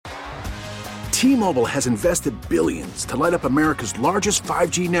T-Mobile has invested billions to light up America's largest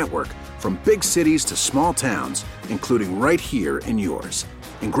 5G network, from big cities to small towns, including right here in yours.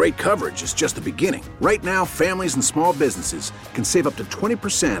 And great coverage is just the beginning. Right now, families and small businesses can save up to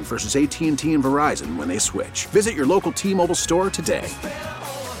 20% versus AT&T and Verizon when they switch. Visit your local T-Mobile store today.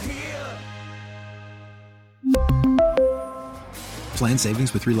 Plan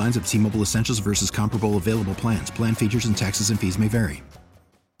savings with 3 lines of T-Mobile Essentials versus comparable available plans. Plan features and taxes and fees may vary.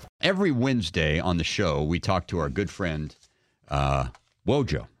 Every Wednesday on the show, we talk to our good friend,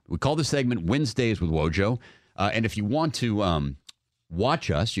 Wojo. We call the segment Wednesdays with Wojo. And if you want to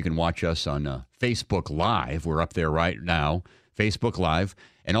watch us, you can watch us on Facebook Live. We're up there right now, Facebook Live.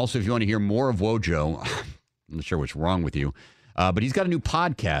 And also, if you want to hear more of Wojo, I'm not sure what's wrong with you, but he's got a new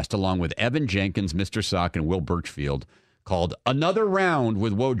podcast along with Evan Jenkins, Mr. Sock, and Will Birchfield called Another Round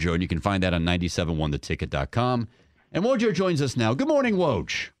with Wojo. And you can find that on 971theticket.com. And Wojo joins us now. Good morning,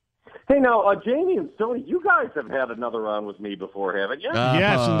 Woj. Hey, now, Jamie and Stoney, you guys have had another round with me before, haven't you?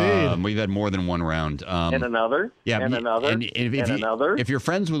 Yes, indeed. We've had more than one round. And another. Yeah, and another. And another. If you're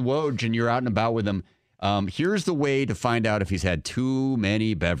friends with Woj and you're out and about with him, here's the way to find out if he's had too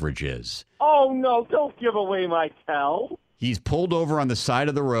many beverages. Oh, no, don't give away my towel. He's pulled over on the side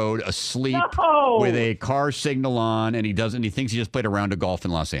of the road, asleep, No. with a car signal on, and he thinks he just played a round of golf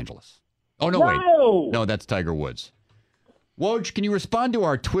in Los Angeles. Oh, no, wait. No, that's Tiger Woods. Woj, can you respond to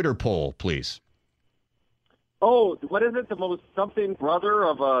our Twitter poll, please? Oh, what is it? The most something brother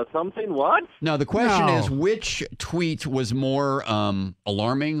of something what? No, the question is, which tweet was more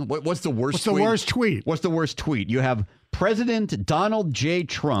alarming? What's the worst tweet? What's the worst tweet? What's the worst tweet? You have President Donald J.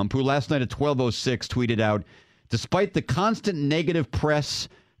 Trump, who last night at 12:06 tweeted out, despite the constant negative press,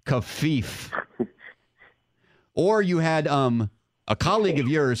 kafif. Or you had a colleague of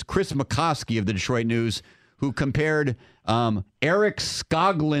yours, Chris McCoskey of the Detroit News, who compared Eric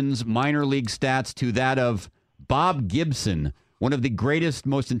Scoglin's minor league stats to that of Bob Gibson, one of the greatest,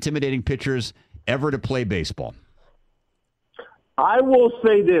 most intimidating pitchers ever to play baseball. I will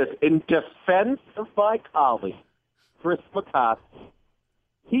say this, in defense of my colleague, Chris McCoskey,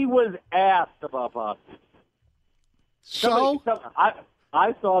 he was asked about Bob Gibson.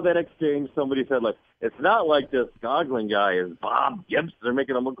 I saw that exchange. Somebody said, like, it's not like this Scoglin guy is Bob Gibson. They're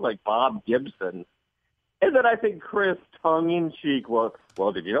making him look like Bob Gibson. And then I think Chris, tongue-in-cheek, well,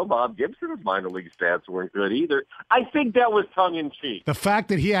 did you know Bob Gibson's minor league stats weren't good either? I think that was tongue-in-cheek. The fact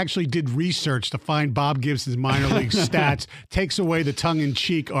that he actually did research to find Bob Gibson's minor league stats takes away the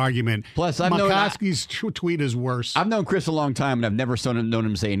tongue-in-cheek argument. Plus, McCoskey's tweet is worse. I've known Chris a long time, and I've never known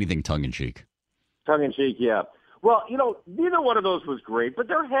him say anything tongue-in-cheek. Tongue-in-cheek, yeah. Well, neither one of those was great, but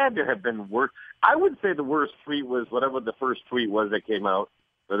there had to have been worse. I would say the worst tweet was whatever the first tweet was that came out,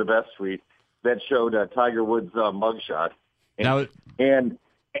 or the best tweet, that showed Tiger Woods' mugshot. And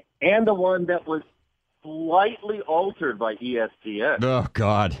the one that was slightly altered by ESPN. Oh,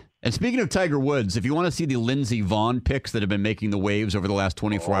 God. And speaking of Tiger Woods, if you want to see the Lindsey Vonn pics that have been making the waves over the last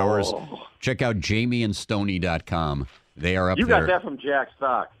 24 hours, check out jamieandstoney.com. They are up there. You got that from Jack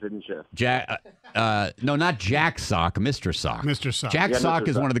Sock, didn't you? No, not Jack Sock, Mr. Sock. Mr. Sock. Jack Sock Mr.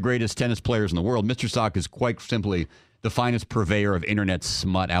 is Sock. one of the greatest tennis players in the world. Mr. Sock is quite simply the finest purveyor of internet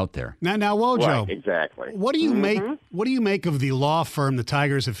smut out there. Now, Wojo. Right, exactly. What do you make? What do you make of the law firm the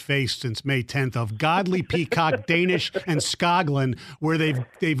Tigers have faced since May 10th of Godley, Peacock, Danish, and Skoglund, where they've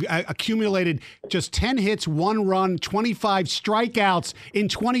accumulated just 10 hits, 1 run, 25 strikeouts in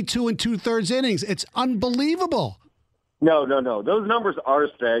 22 2/3 innings? It's unbelievable. No. Those numbers are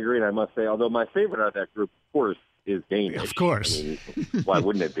staggering, I must say, although my favorite out of that group, of course, is Danish. Of course. I mean, why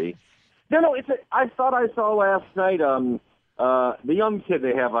wouldn't it be? No, I thought I saw last night the young kid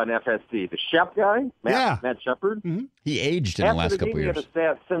they have on FSC, the Shep guy, Matt Shepard. Mm-hmm. He aged in the last couple of years. After the game, he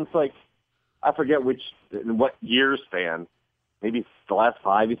had a stat since, I forget what year span, maybe the last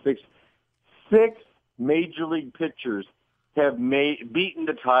 5 or 6. 6 major league pitchers have beaten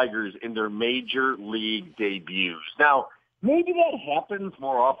the Tigers in their major league debuts. Now, maybe that happens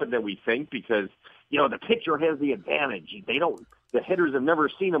more often than we think because, the pitcher has the advantage. The hitters have never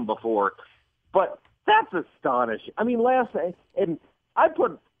seen him before. But that's astonishing. I mean, and I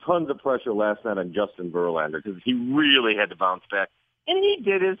put tons of pressure last night on Justin Verlander because he really had to bounce back. And he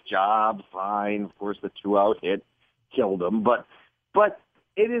did his job fine. Of course, the 2-out hit killed him. But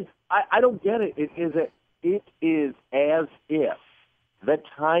it is, I don't get it. It is as if the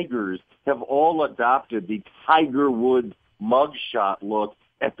Tigers have all adopted the Tiger Woods mugshot look.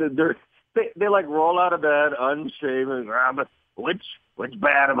 They like roll out of bed, unshaven, grab it. Which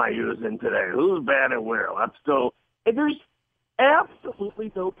bat am I using today? Who's batting where? Let's go. And there's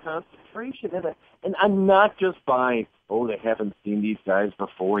absolutely no concentration in it. And I'm not just buying oh, they haven't seen these guys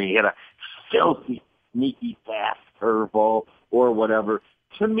before. He had a filthy, sneaky, fast curveball or whatever.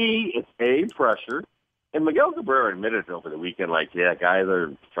 To me, it's A, pressure. And Miguel Cabrera admitted over the weekend, like, yeah, guys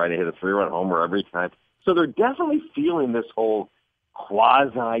are trying to hit a 3-run homer every time. So they're definitely feeling this whole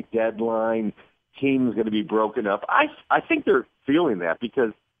quasi-deadline team's going to be broken up. I think they're feeling that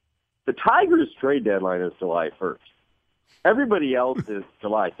because the Tigers' trade deadline is July 1st. Everybody else is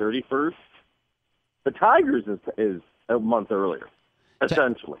July 31st. The Tigers is a month earlier,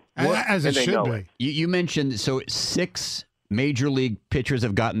 essentially. As it should be. You mentioned, so 6 major league pitchers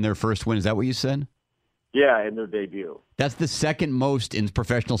have gotten their first win. Is that what you said? Yeah, in their debut. That's the second most in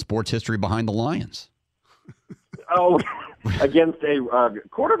professional sports history behind the Lions. Oh, against a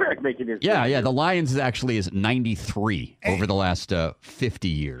quarterback making his Yeah, debut. yeah. The Lions actually is 93 over the last 50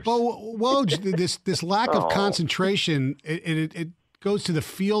 years. Well, Woj, this lack of concentration, it goes to the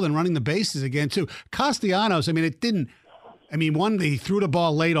field and running the bases again, too. Castellanos, one, he threw the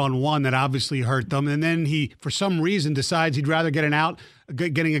ball late on one that obviously hurt them, and then he, for some reason, decides he'd rather get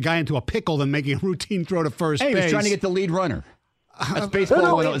getting a guy into a pickle than making a routine throw to first base. He was trying to get the lead runner. That's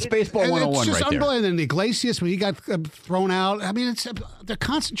baseball. It's baseball 101 it's just right there. unbelievable. And Iglesias, when he got thrown out, their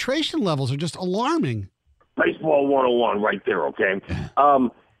concentration levels are just alarming. Baseball 101 right there, okay?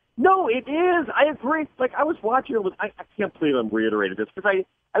 No, it is. I agree. Like, I was watching it. I can't believe I'm reiterating this because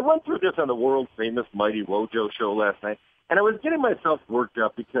I went through this on the world-famous Mighty Wojo show last night, and I was getting myself worked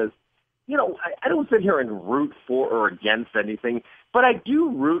up because, I don't sit here and root for or against anything, but I do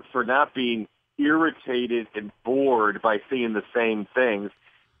root for not being irritated and bored by seeing the same things.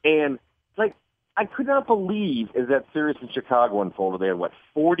 And, I could not believe as that series in Chicago unfolded. They had,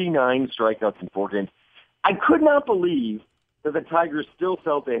 49 strikeouts in 4 games. I could not believe that the Tigers still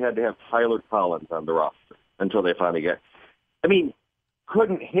felt they had to have Tyler Collins on the roster until they finally got.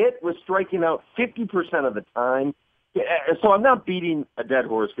 Couldn't hit, was striking out 50% of the time. So I'm not beating a dead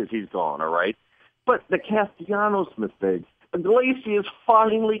horse because he's gone, all right? But the Castellanos mistakes, Iglesias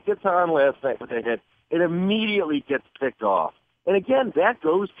finally gets on last night with a hit. It immediately gets picked off. And again, that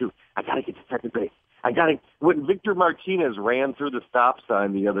goes to, I got to get to second base. When Victor Martinez ran through the stop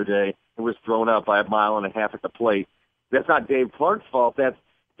sign the other day and was thrown out by 1.5 miles at the plate, that's not Dave Clark's fault. That's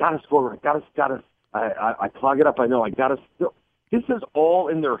got to score. I clog it up. I know. I got to still. This is all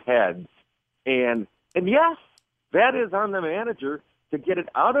in their heads. And yes, that is on the manager to get it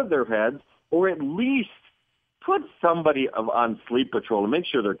out of their heads or at least put somebody on sleep patrol and make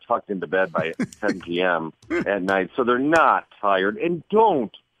sure they're tucked into bed by 10 p.m. at night so they're not tired. And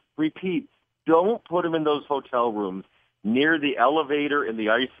don't put them in those hotel rooms near the elevator and the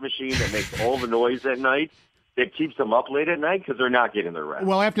ice machine that makes all the noise at night. That keeps them up late at night because they're not getting their rest.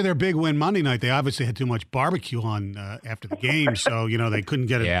 Well, after their big win Monday night, they obviously had too much barbecue on after the game, so they couldn't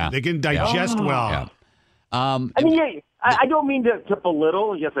get it. Yeah. They couldn't digest well. Yeah. I don't mean to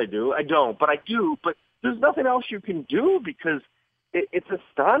belittle. Yes, I do. I don't, but I do. But there's nothing else you can do because it's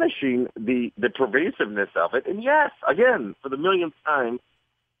astonishing the pervasiveness of it. And yes, again, for the millionth time,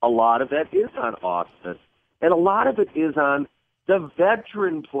 a lot of that is on Austin, and a lot of it is on the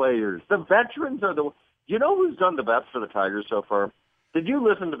veteran players. The veterans are the. You know who's done the best for the Tigers so far? Did you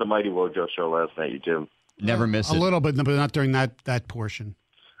listen to the Mighty Wojo show last night, Jim? Never miss it. A little bit, but not during that portion.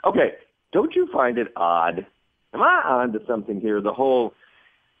 Okay. Don't you find it odd? Am I on to something here? The whole,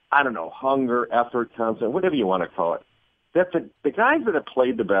 hunger, effort, concept, whatever you want to call it. That the guys that have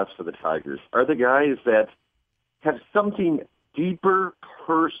played the best for the Tigers are the guys that have something deeper,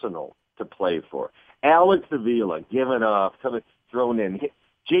 personal to play for. Alex Avila, given up, thrown in.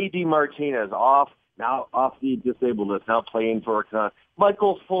 J.D. Martinez now off the disabled list, now playing for a con.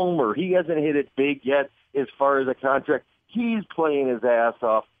 Michael Fulmer, he hasn't hit it big yet as far as a contract. He's playing his ass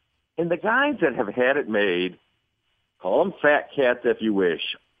off. And the guys that have had it made, call them fat cats if you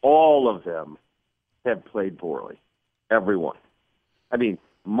wish, all of them have played poorly. Everyone.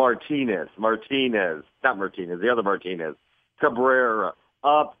 Martinez, the other Martinez, Cabrera,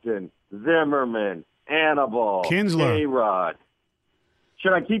 Upton, Zimmerman, Anibal, Kinsler. A-Rod.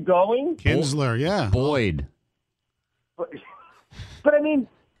 Should I keep going? Kinsler, yeah. Boyd. But and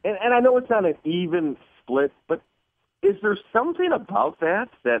I know it's not an even split, but is there something about that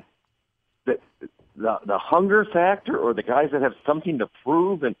the hunger factor or the guys that have something to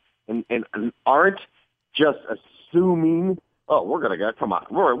prove and aren't just assuming, we're going to get, come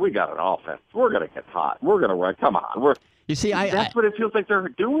on, we got an offense. We're going to get hot. We're going to run. Come on. You see, that's what it feels like they're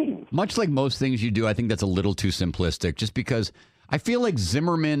doing. Much like most things you do, I think that's a little too simplistic just because I feel like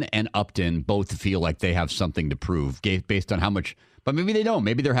Zimmerman and Upton both feel like they have something to prove based on how much, but maybe they don't.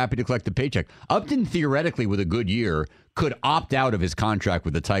 Maybe they're happy to collect the paycheck. Upton, theoretically, with a good year, could opt out of his contract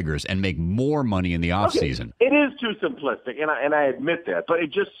with the Tigers and make more money in the offseason. It is too simplistic, and I admit that, but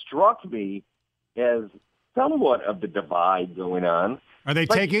it just struck me as somewhat of the divide going on. Are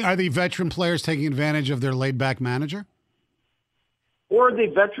the veteran players taking advantage of their laid-back manager? Or the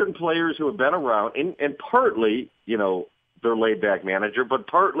veteran players who have been around, and partly, their laid-back manager, but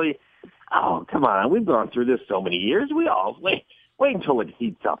partly, oh, come on, we've gone through this so many years. We all wait until it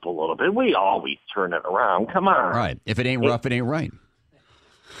heats up a little bit. We always turn it around. Come on. Right. If it ain't rough, it ain't right.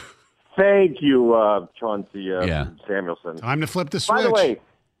 Thank you, Chauncey Samuelson. Time to flip the switch.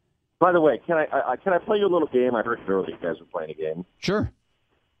 By the way, can I play you a little game? I heard earlier you guys were playing a game. Sure.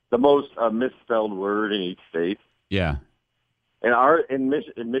 The most misspelled word in each state. Yeah. In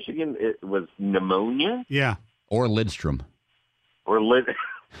Michigan, it was pneumonia. Yeah. Or Lidstrom.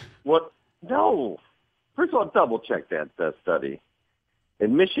 What? No. First of all, double check that study.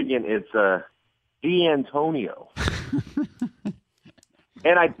 In Michigan, it's D'Antonio.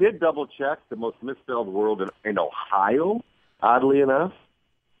 And I did double check the most misspelled word in Ohio, oddly enough,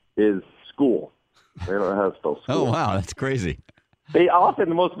 is school. They don't know how to spell school. Oh, wow. That's crazy. They often,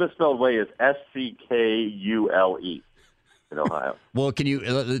 the most misspelled way is SCKULE in Ohio. Well, can you,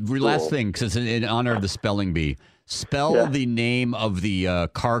 last thing, because in honor of the spelling bee, spell the name of the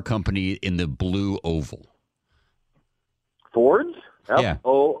car company in the blue oval. Ford's?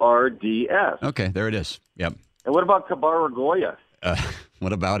 Fords. Okay, there it is. Yep. And what about Cabarraglia?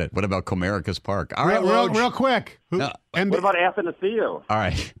 What about it? What about Comerica's Park? All right, real quick. What about Athanasio? All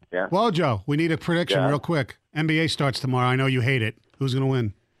right. Yeah. Wojo, we need a prediction real quick. NBA starts tomorrow. I know you hate it. Who's going to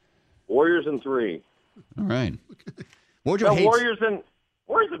win? Warriors in 3. All right. Wojo hates Warriors in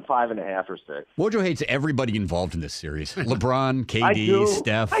 5.5 or 6. Wojo hates everybody involved in this series. LeBron, KD,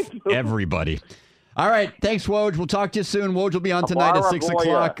 Steph, everybody. All right. Thanks, Woj. We'll talk to you soon. Woj will be on tonight at 6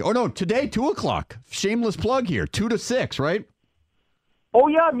 o'clock. Oh, no, today, 2 o'clock. Shameless plug here. 2 to 6, right? Oh,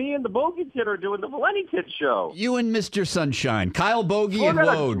 yeah, me and the Bogey Kid are doing the Valenti Kid show. You and Mr. Sunshine. Kyle Bogey and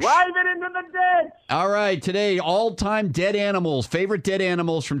Woj. Drive it into the ditch. All right, today, all-time dead animals. Favorite dead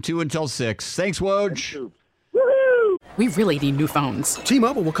animals from 2 until 6. Thanks, Woj. Woohoo! We really need new phones.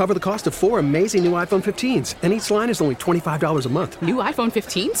 T-Mobile will cover the cost of 4 amazing new iPhone 15s, and each line is only $25 a month. New iPhone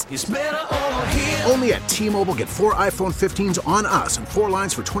 15s? It's better over here. Only at T-Mobile, get 4 iPhone 15s on us and 4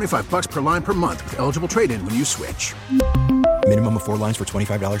 lines for $25 per line per month with eligible trade-in when you switch. Minimum of 4 lines for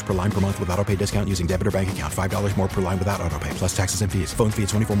 $25 per line per month with autopay discount using debit or bank account. $5 more per line without autopay, plus taxes and fees. Phone fee at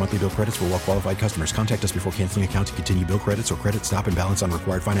 24 monthly bill credits for well-qualified customers. Contact us before canceling account to continue bill credits or credit stop and balance on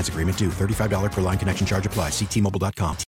required finance agreement due. $35 per line connection charge applies. See T-Mobile.com.